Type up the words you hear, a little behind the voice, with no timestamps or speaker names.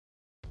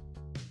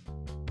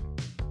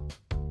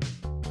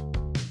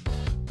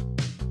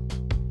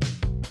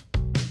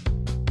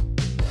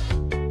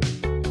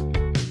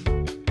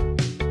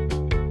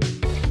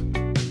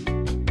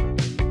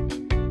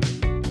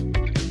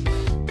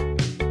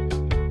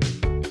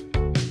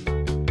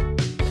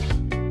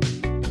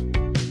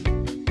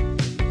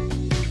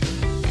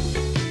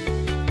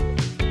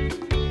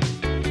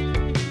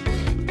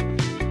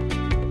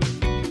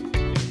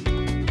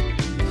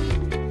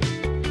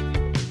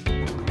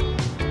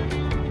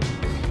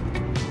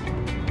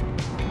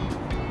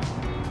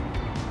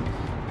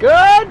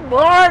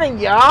morning,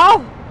 y'all.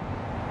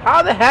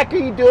 How the heck are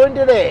you doing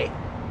today?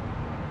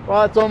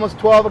 Well, it's almost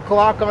 12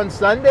 o'clock on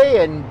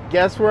Sunday, and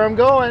guess where I'm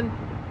going?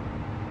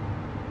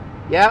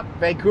 Yep,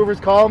 Vancouver's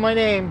calling my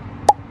name.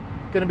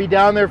 Gonna be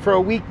down there for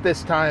a week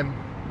this time.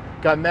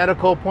 Got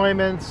medical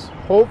appointments,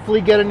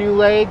 hopefully get a new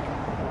leg.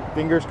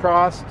 Fingers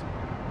crossed.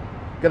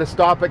 Gonna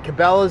stop at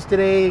Cabela's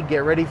today,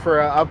 get ready for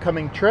an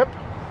upcoming trip.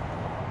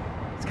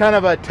 It's kind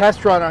of a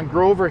test run on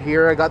Grover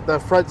here. I got the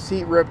front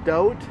seat ripped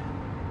out.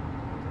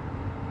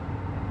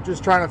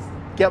 Just trying to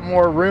get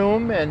more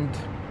room and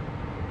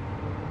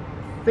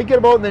thinking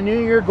about in the new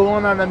year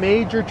going on a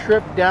major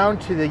trip down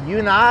to the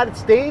United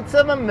States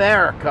of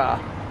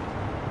America.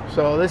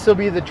 So this will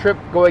be the trip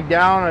going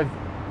down.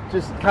 I've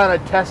just kind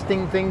of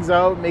testing things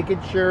out,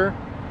 making sure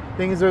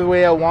things are the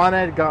way I want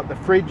it. Got the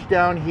fridge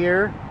down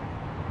here.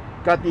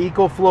 Got the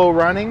EcoFlow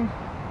running.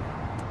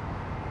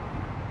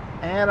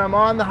 And I'm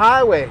on the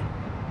highway.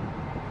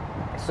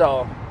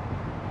 So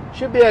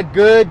should be a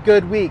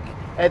good week.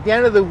 At the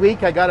end of the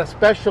week, I got a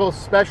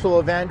special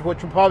event,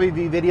 which will probably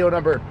be video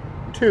number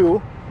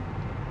 2.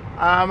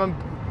 I've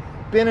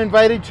been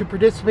invited to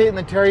participate in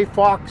the Terry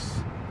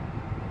Fox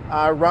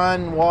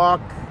run, walk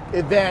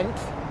event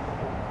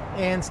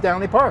in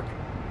Stanley Park.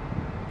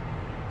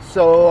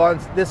 So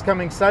on this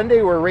coming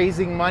Sunday, we're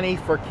raising money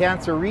for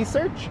cancer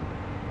research,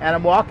 and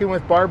I'm walking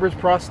with Barbara's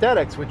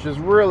Prosthetics, which is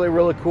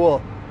really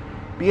cool.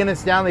 Being in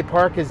Stanley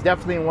Park is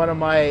definitely one of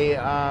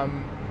my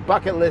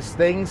bucket list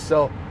things.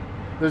 So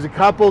there's a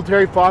couple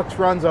Terry Fox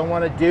runs I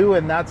want to do,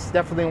 and that's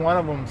definitely one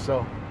of them.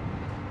 So,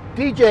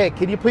 DJ,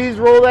 can you please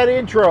roll that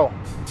intro?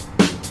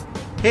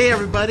 Hey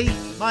everybody,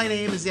 my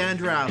name is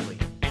Andrew Lavalier.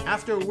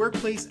 After a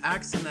workplace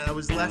accident, I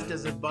was left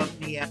as a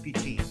above-knee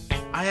amputee.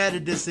 I had a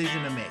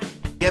decision to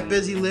make. Get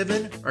busy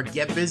living or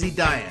get busy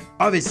dying.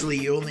 Obviously,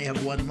 you only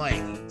have one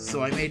life,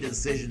 so I made a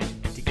decision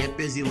to get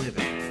busy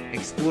living,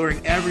 exploring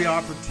every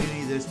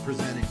opportunity that's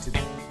presented to me.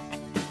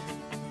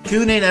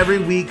 Tune in every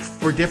week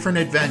for different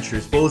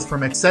adventures, both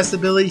from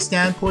accessibility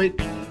standpoint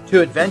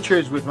To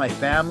adventures with my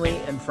family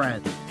and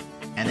friends.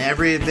 and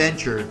every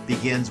adventure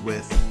begins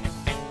with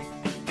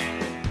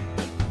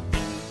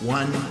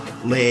one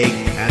leg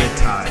at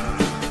a time.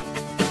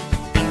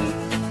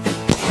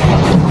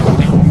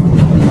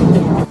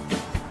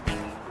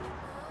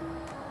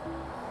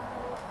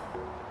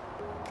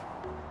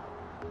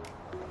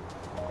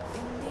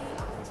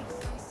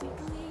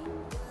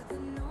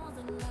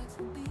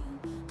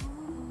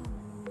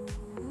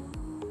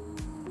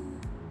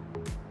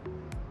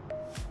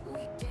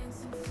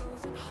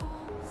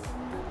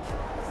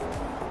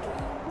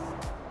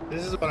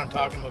 This is what I'm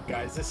talking about,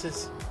 guys. This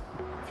is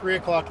 3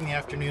 o'clock in the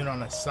afternoon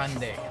on a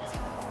Sunday.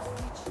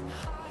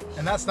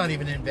 And that's not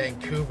even in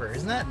Vancouver.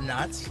 Isn't that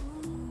nuts?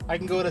 I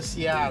can go to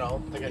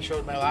Seattle, like I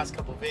showed in my last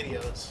couple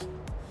videos,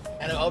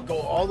 and I'll go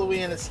all the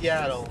way into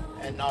Seattle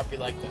and not be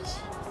like this.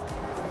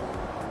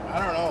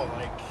 I don't know,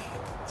 like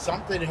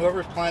something,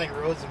 whoever's planning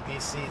roads in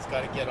BC has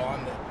got to get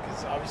on it,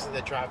 because obviously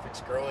the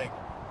traffic's growing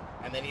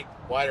and they need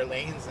wider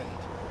lanes. And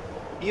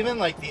even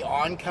like the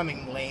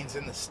oncoming lanes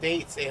in the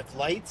States, they have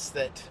lights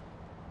that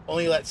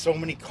only let so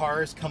many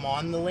cars come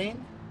on the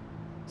lane,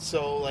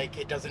 so like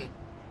it doesn't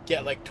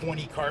get like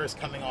 20 cars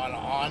coming on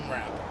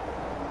ramp.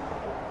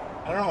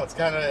 I don't know, it's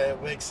kind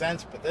of makes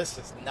sense, but this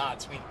is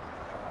nuts.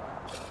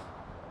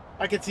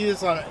 I could see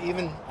this on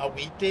even a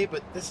weekday,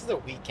 but this is a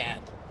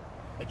weekend.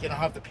 Like, you don't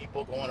have the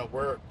people going to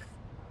work.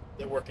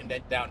 They're working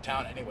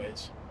downtown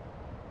anyways.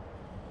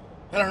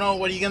 I don't know,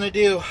 what are you gonna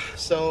do?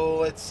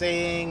 So it's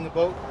saying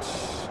about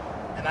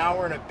an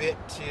hour and a bit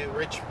to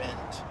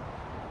Richmond,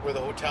 where the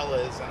hotel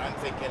is, and I'm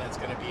thinking it's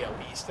going to be at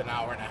least an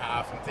hour and a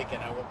half. I'm thinking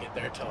I won't get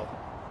there till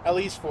at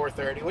least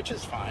 4:30, which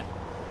is fine.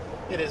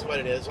 It is what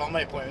it is. All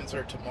my appointments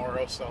are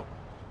tomorrow, so,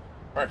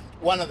 or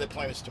one of the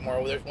appointments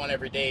tomorrow. There's one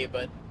every day,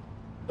 but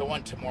the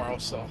one tomorrow,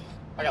 so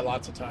I got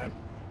lots of time.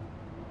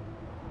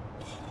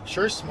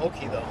 Sure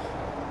smoky though.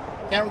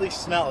 Can't really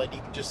smell it, you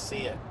can just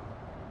see it.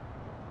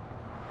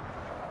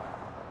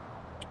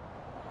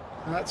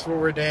 And that's what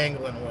we're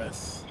dangling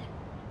with.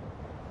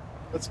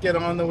 Let's get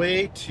on the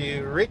way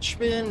to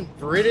Richmond,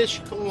 British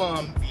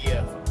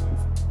Columbia.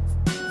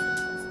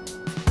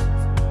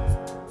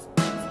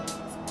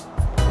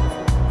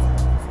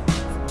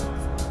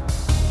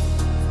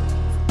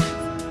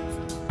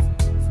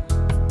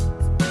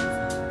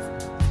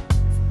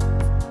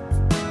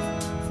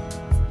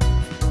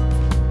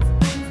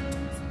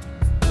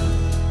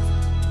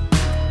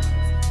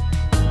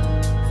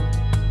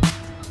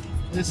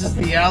 This is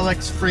the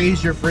Alex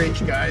Fraser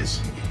Bridge, guys.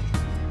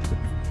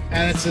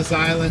 And it says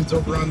islands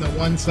over on the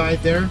one side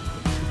there.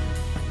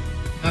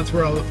 That's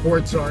where all the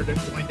ports are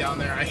going down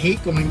there. I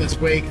hate going this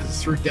way because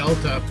it's through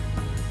Delta.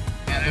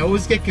 And I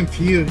always get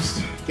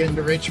confused getting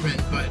to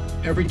Richmond, but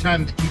every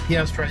time the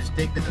GPS tries to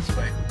take me this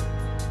way.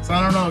 So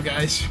I don't know,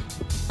 guys.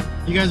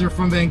 You guys are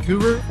from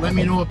Vancouver? Let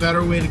me know a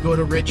better way to go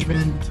to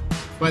Richmond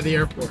by the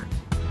airport.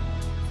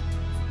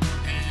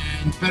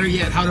 And better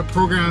yet, how to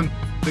program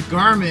the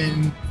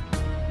Garmin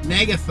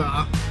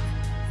Negatha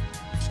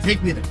to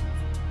take me there.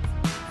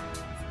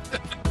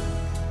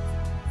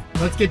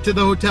 Let's get to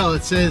the hotel.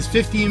 It says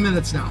 15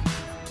 minutes now.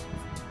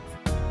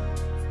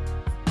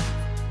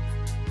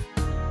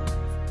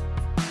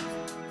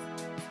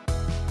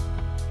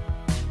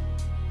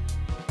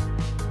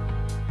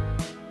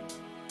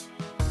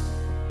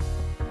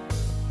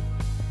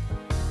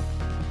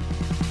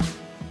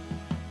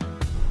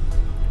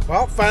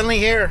 Well, finally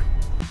here.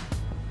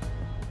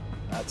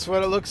 That's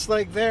what it looks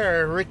like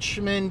there,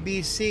 Richmond,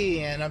 BC,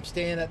 and I'm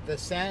staying at the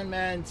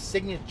SANDMAN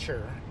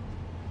Signature.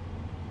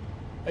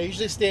 I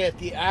usually stay at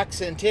the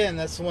Accent Inn.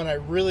 That's the one I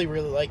really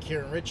like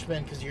here in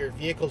Richmond because your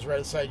vehicle's right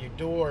outside your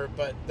door,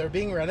 but they're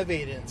being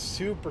renovated and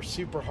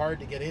super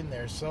hard to get in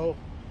there. So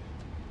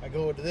I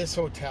go to this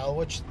hotel,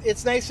 which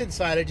it's nice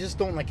inside. I just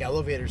don't like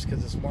elevators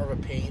because it's more of a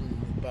pain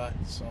in the butt.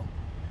 So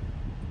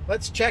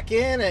let's check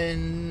in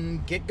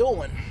and get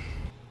going.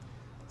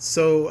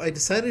 So I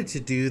decided to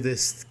do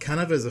this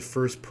kind of as a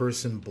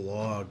first-person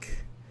blog,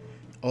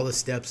 all the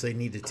steps I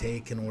need to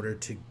take in order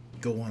to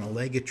go on a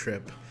Lega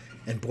trip.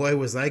 And boy,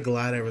 was I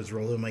glad I was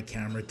rolling my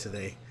camera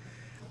today.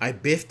 I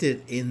biffed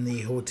it in the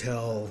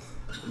hotel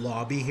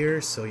lobby here,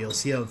 so you'll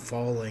see I'm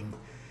falling.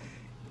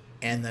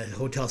 And the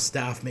hotel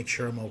staff make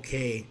sure I'm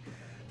okay.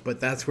 But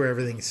that's where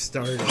everything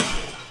started.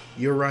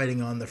 You're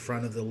riding on the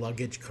front of the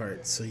luggage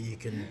cart, so you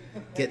can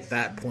get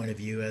that point of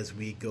view as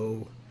we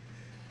go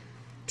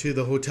to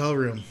the hotel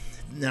room.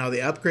 Now they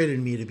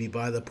upgraded me to be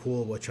by the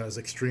pool, which I was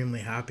extremely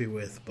happy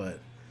with,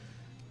 but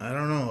I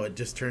don't know, it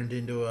just turned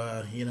into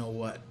a you know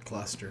what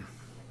cluster.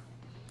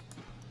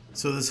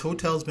 So this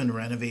hotel's been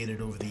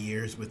renovated over the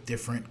years with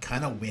different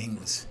kind of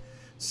wings.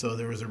 So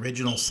there was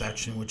original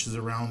section which is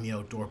around the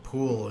outdoor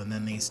pool, and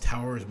then these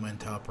towers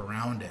went up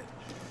around it.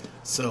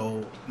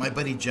 So my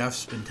buddy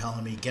Jeff's been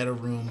telling me get a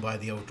room by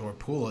the outdoor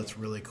pool, it's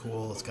really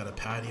cool, it's got a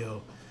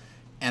patio.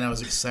 And I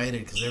was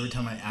excited because every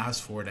time I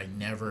ask for it, I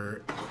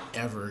never,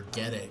 ever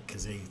get it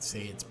because they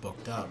say it's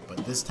booked up.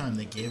 But this time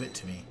they gave it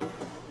to me.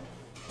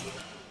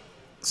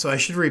 So I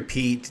should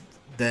repeat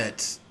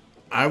that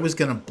I was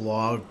going to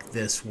blog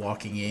this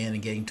walking in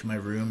and getting to my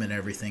room and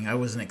everything. I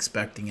wasn't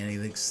expecting any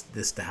of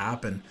this to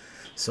happen.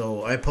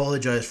 So I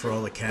apologize for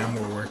all the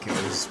camera work. It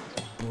was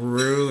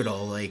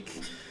brutal.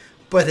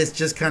 But it's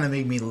just kind of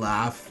made me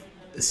laugh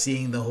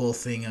seeing the whole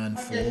thing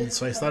unfold.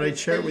 So I thought I'd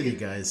share it with you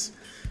guys.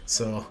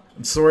 So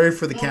I'm sorry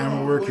for the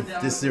camera work. If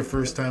this is your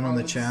first time on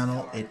the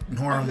channel, it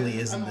normally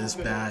isn't this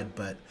bad,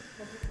 but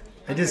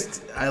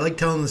I like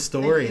telling the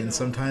story, and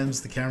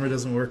sometimes the camera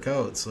doesn't work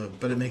out,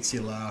 but it makes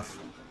you laugh.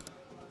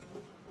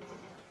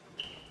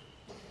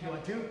 You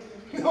want to?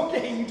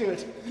 Okay, you do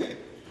it.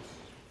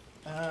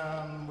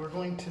 We're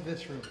going to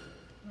this room.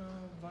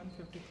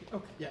 153.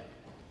 Okay. Yeah.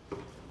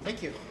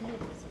 Thank you.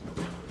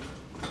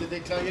 Did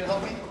they tell you to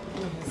help me?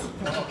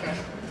 Yes. Okay.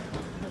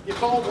 You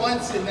fall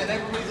once and then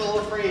everybody's all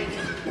afraid.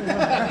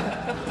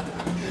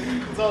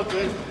 It's all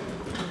good.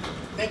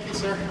 Thank you,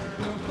 sir.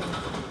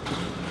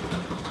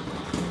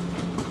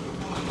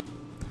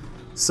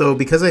 So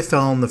because I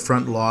fell in the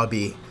front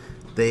lobby,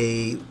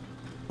 they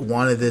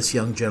wanted this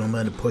young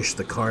gentleman to push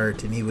the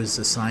cart, and he was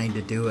assigned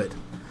to do it.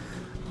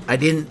 I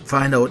didn't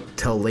find out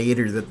till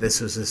later that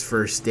this was his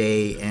first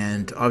day,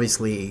 and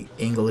obviously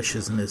English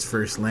isn't his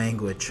first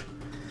language.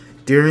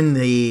 During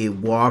the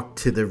walk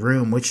to the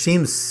room, which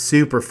seems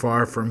super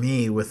far for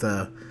me with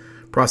a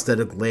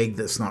prosthetic leg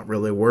that's not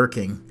really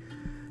working,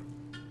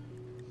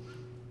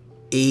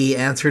 he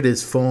answered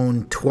his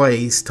phone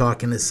twice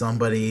talking to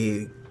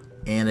somebody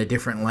in a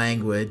different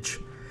language.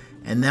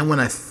 And then when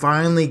I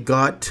finally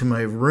got to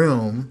my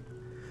room,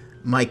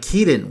 my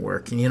key didn't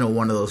work. And you know,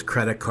 one of those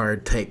credit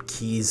card type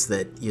keys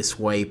that you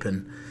swipe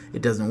and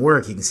it doesn't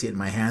work. You can see it in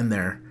my hand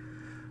there.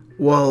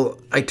 Well,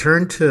 I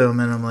turned to him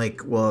and I'm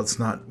like, well, it's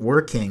not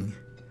working.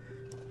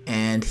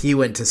 And he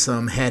went to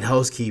some head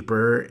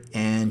housekeeper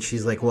and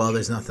she's like, well,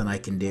 there's nothing I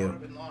can do.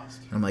 And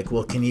I'm like,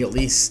 well, can you at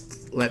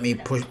least let me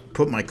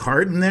put my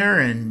card in there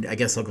and I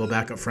guess I'll go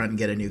back up front and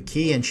get a new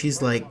key? And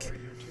she's like,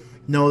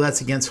 no,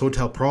 that's against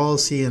hotel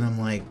policy. And I'm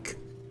like,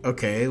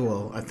 okay,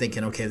 well, I'm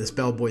thinking, okay, this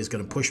bellboy is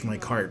going to push my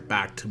cart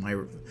back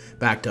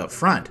to up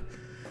front.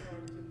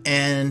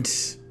 And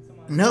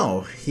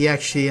no, he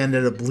actually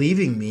ended up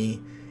leaving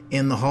me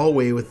in the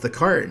hallway with the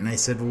cart. And I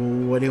said,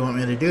 well, what do you want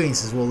me to do? And he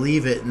says, well,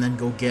 leave it and then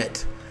go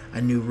get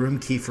a new room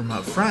key from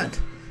up front.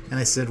 And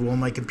I said, well,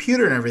 my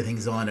computer and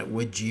everything's on it.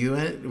 Would you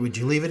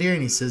leave it here?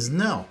 And he says,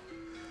 no.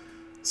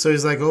 So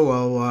he's like, oh,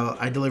 well,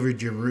 I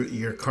delivered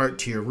your cart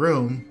to your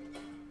room.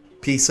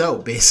 Peace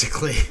out,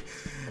 basically.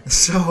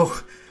 So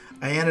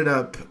I ended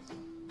up,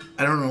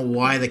 I don't know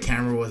why the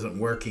camera wasn't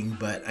working,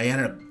 but I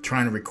ended up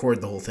trying to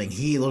record the whole thing.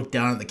 He looked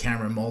down at the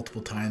camera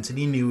multiple times and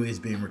he knew he was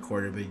being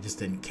recorded, but he just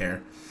didn't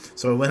care.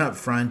 So I went up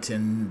front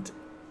and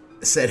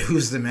said,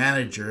 who's the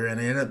manager? And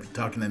I ended up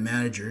talking to the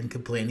manager and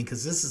complaining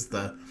because this is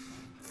the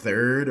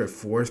third or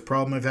fourth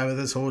problem I've had with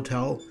this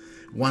hotel.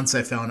 Once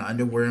I found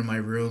underwear in my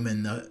room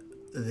and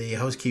the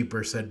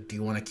housekeeper said, do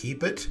you want to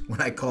keep it?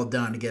 When I called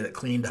down to get it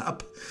cleaned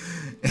up.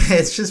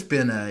 It's just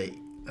been a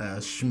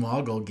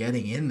schmoggle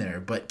getting in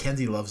there, but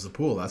Kenzie loves the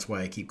pool. That's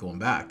why I keep going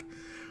back.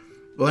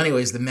 Well,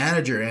 anyways, the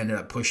manager ended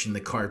up pushing the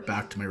cart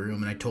back to my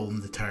room, and I told him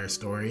the entire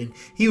story. And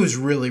he was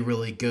really,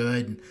 really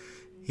good.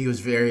 He was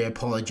very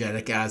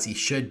apologetic, as he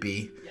should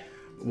be.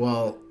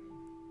 Well,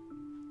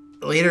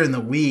 later in the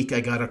week,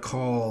 I got a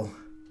call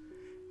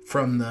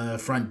from the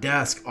front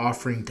desk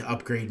offering to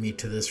upgrade me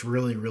to this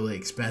really, really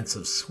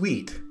expensive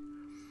suite.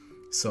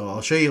 So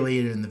I'll show you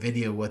later in the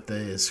video what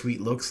the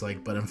suite looks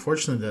like, but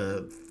unfortunately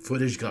the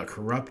footage got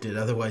corrupted,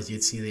 otherwise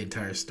you'd see the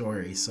entire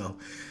story. So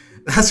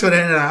that's what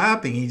ended up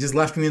happening. He just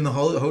left me in the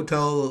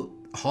hotel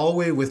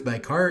hallway with my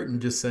cart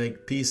and just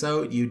like, peace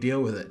out, you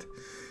deal with it.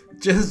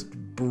 Just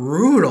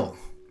brutal.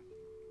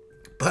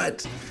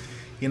 But,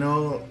 you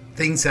know,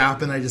 things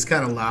happen. I just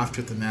kind of laughed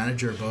with the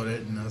manager about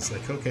it, and I was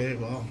like, okay,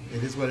 well,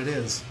 it is what it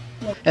is.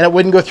 And it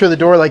wouldn't go through the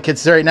door like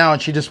it's right now,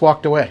 and she just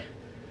walked away.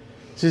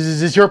 She says,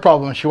 is this your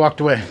problem? And she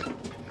walked away.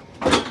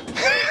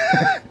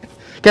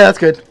 Okay, that's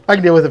good. I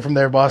can deal with it from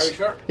there, boss. Are you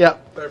sure? Yeah.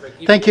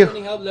 Perfect. If Thank you you. need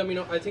any help, let me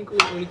know. I think we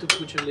need to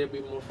push a little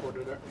bit more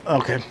further there.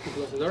 Okay. To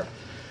close the door.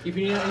 If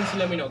you need anything,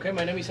 let me know, okay?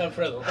 My name is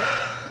Alfredo, okay?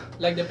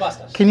 Like the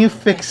pastas. Can you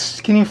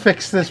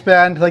fix this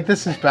band? Like,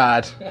 this is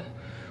bad.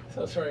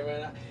 So sorry,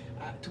 man.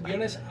 To be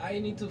honest, I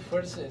need to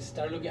first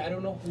start looking. I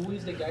don't know who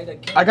is the guy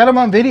that came. I got him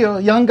on video.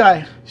 Young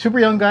guy. Super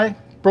young guy.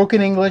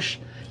 Broken English.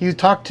 You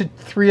talked to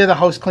 3 of the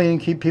house cleaning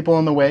people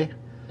on the way.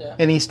 Yeah.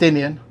 In East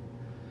Indian.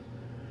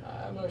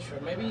 I'm not sure.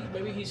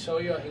 Maybe he saw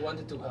you and he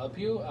wanted to help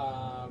you,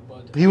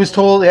 but... He was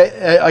told,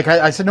 like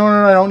I said, no,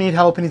 I don't need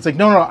help. And he's like,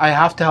 no, I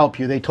have to help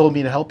you. They told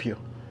me to help you.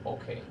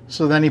 Okay.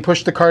 So then he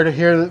pushed the car to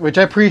here, which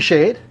I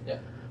appreciate. Yeah.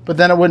 But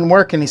then it wouldn't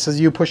work, and he says,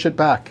 you push it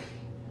back.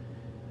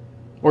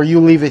 Or you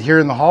leave it here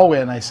in the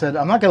hallway. And I said,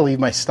 I'm not going to leave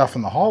my stuff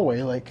in the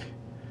hallway. Like,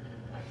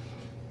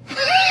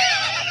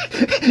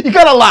 you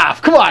got to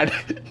laugh. Come on.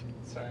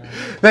 Sorry.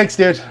 Thanks,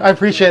 dude. I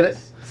appreciate it.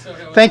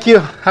 Sorry. Thank you.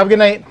 Have a good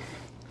night.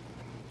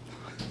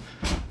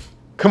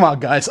 Come on,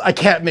 guys. I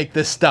can't make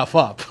this stuff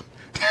up.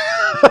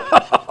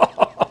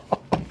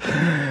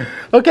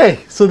 Okay,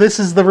 so this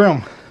is the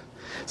room.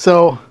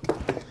 So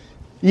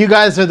you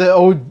guys are the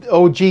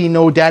OG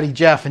know Daddy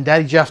Jeff, and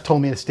Daddy Jeff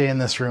told me to stay in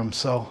this room.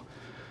 So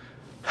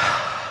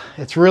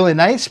it's really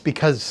nice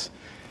because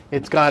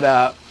it's got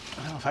a,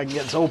 I don't know if I can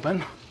get this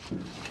open,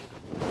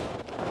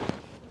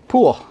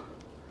 pool.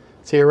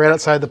 See, right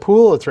outside the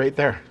pool, it's right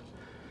there.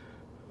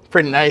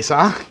 Pretty nice,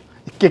 huh?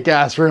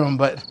 Kick-ass room,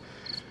 but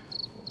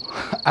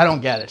I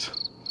don't get it.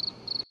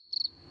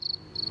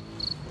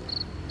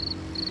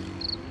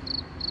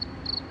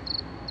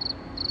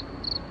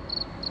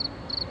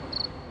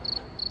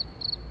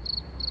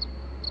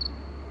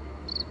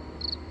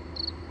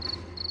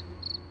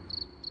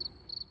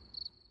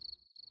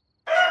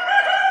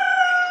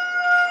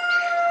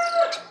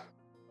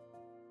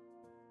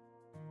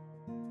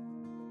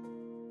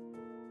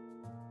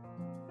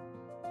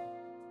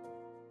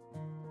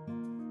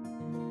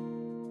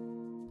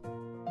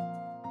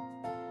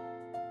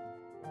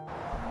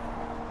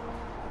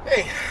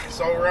 Hey,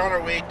 so we're on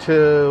our way To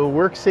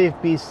WorkSafe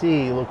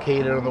BC,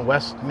 located on the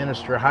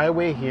Westminster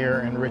Highway here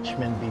in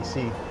Richmond,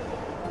 BC.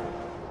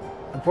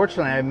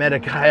 Unfortunately, I met a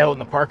guy out in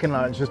the parking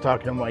lot and was just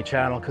talking to my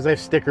channel because I have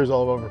stickers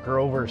all over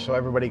Grover, so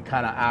everybody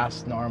kind of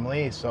asks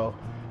normally. So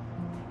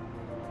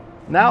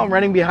now I'm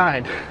running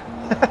behind.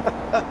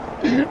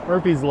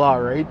 Murphy's Law,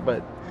 right?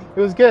 But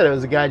it was good. It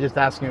was a guy just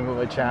asking about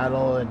my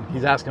channel, and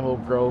he's asking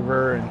about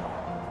Grover, and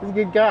he's a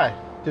good guy.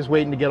 Just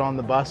waiting to get on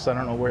the bus. I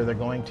don't know where they're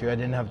going to. I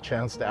didn't have a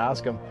chance to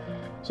ask him.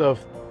 So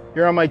if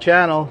you're on my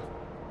channel,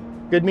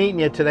 good meeting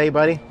you today,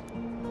 buddy.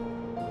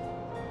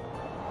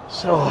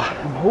 So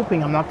I'm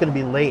hoping I'm not going to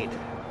be late.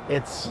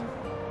 It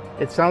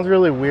sounds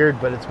really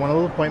weird, but it's one of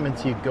those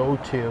appointments you go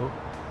to,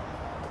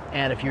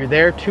 and if you're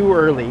there too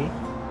early,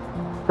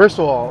 first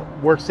of all,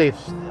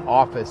 WorkSafe's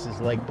office is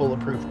like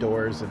bulletproof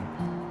doors, and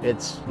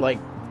it's like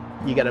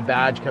you get a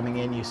badge coming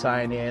in, you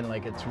sign in,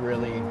 like it's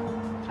really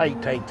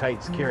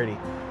tight security.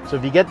 So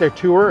if you get there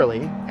too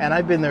early, and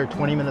I've been there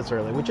 20 minutes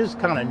early, which is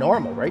kind of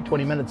normal, right?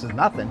 20 minutes is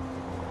nothing.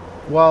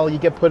 Well, you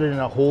get put in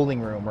a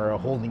holding room, or a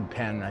holding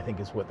pen, I think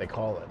is what they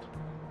call it.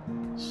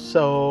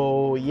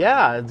 So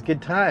yeah, it's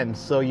good times.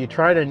 So you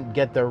try to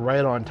get there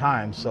right on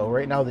time. So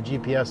right now the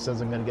GPS says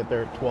I'm going to get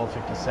there at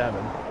 12:57,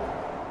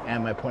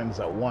 and my appointment's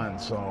at 1.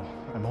 So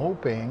I'm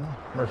hoping,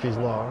 Murphy's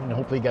Law, and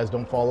hopefully you guys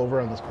don't fall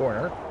over on this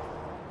corner,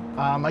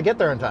 I get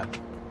there on time.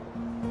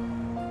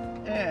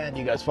 And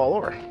you guys fall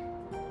over.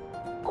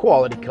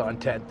 Quality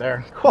content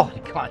there. Quality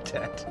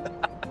content.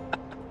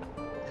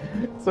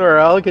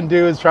 Sorry, all I can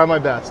do is try my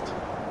best.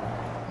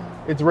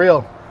 It's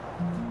real.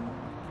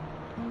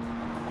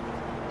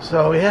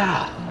 So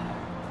yeah,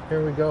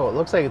 here we go. It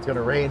looks like it's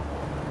gonna rain.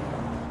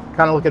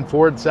 Kind of looking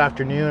forward this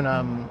afternoon.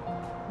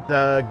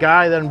 The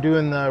guy that I'm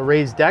doing the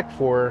raised deck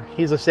for,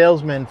 he's a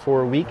salesman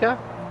for Weka.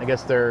 I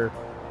guess they're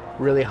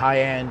really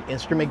high-end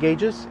instrument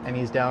gauges, and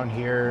he's down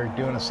here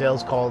doing a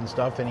sales call and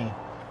stuff, and he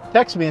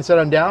texted me and said,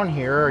 I'm down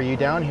here, are you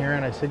down here?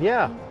 And I said,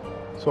 yeah.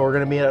 So we're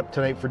gonna meet up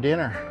tonight for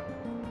dinner.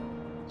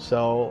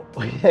 So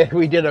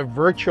we did a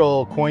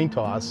virtual coin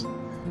toss.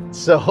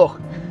 So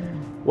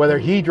whether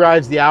he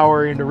drives the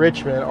hour into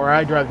Richmond or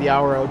I drive the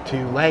hour out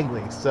to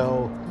Langley.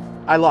 So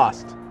I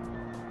lost.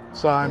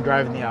 So I'm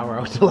driving the hour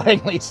out to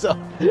Langley. So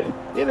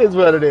it is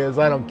what it is.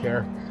 I don't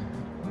care.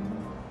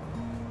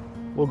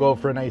 We'll go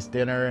for a nice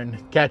dinner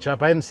and catch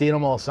up. I haven't seen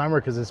him all summer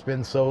because it's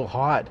been so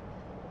hot.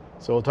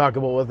 So we'll talk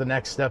about what the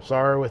next steps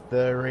are with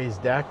the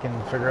raised deck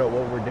and figure out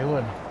what we're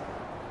doing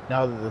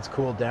now that it's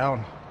cooled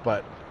down.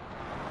 But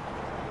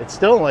it's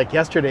still, like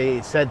yesterday,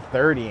 it said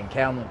 30 in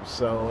Kamloops,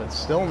 so it's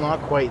still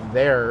not quite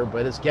there,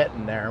 but it's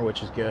getting there,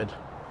 which is good.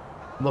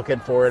 I'm looking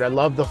forward. I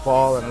love the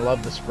fall and I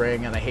love the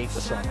spring and I hate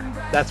the summer.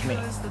 That's me.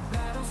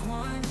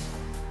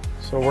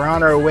 So we're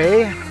on our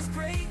way.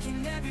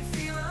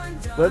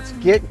 Let's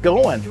get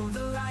going.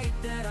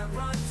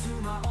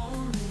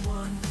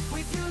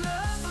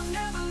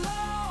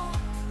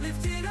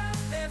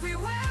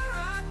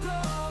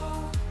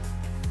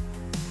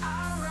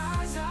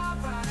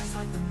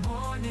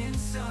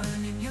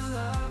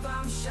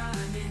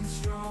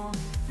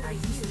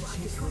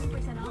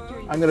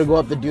 I'm gonna go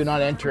up the do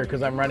not enter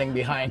because I'm running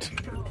behind.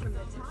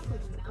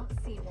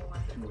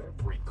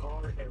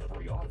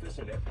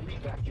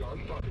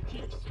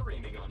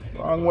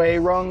 Wrong way,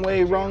 wrong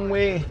way, wrong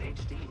way.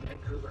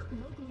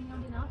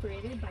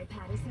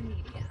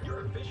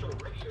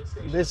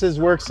 This is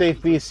WorkSafe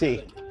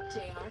BC.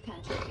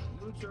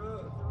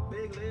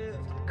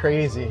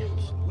 Crazy.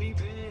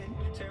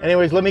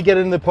 Anyways, let me get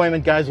into the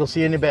appointment, guys. We'll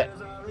see you in a bit.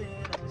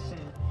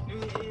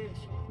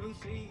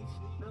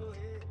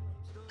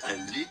 A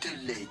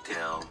little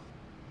later.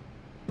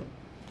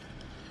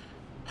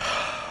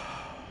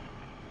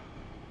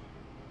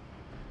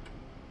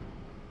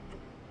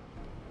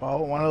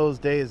 Well, one of those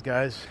days,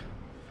 guys.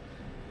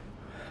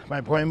 My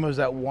appointment was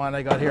at 1.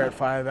 I got here at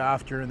 5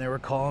 after, and they were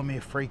calling me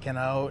freaking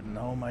out, and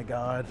oh my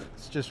God.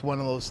 It's just one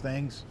of those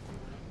things.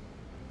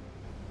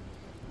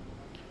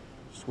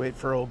 Just wait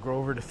for old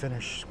Grover to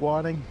finish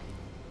squatting.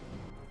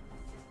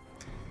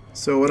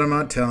 So what I'm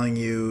not telling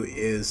you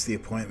is the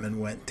appointment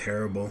went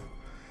terrible.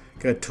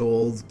 Got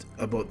told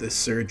about this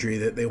surgery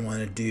that they want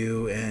to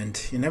do, and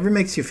it never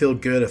makes you feel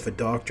good if a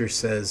doctor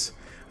says,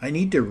 I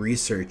need to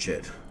research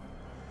it.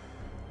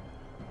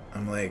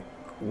 I'm like,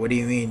 what do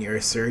you mean? You're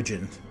a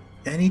surgeon.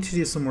 I need to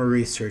do some more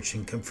research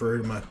and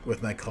confer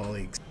with my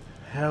colleagues.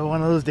 Yeah,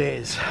 one of those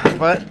days.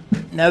 But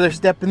another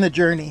step in the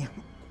journey.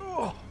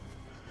 Oh.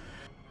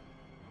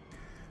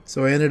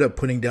 So I ended up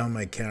putting down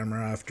my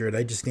camera after it.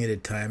 I just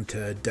needed time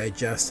to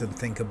digest and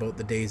think about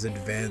the day's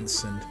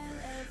events and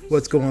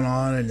what's going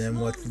on and then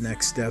what the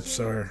next steps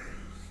are.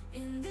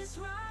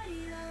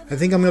 I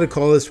think I'm going to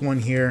call this one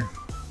here.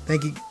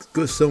 Thank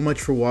you so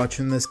much for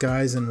watching this,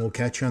 guys, and we'll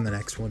catch you on the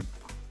next one.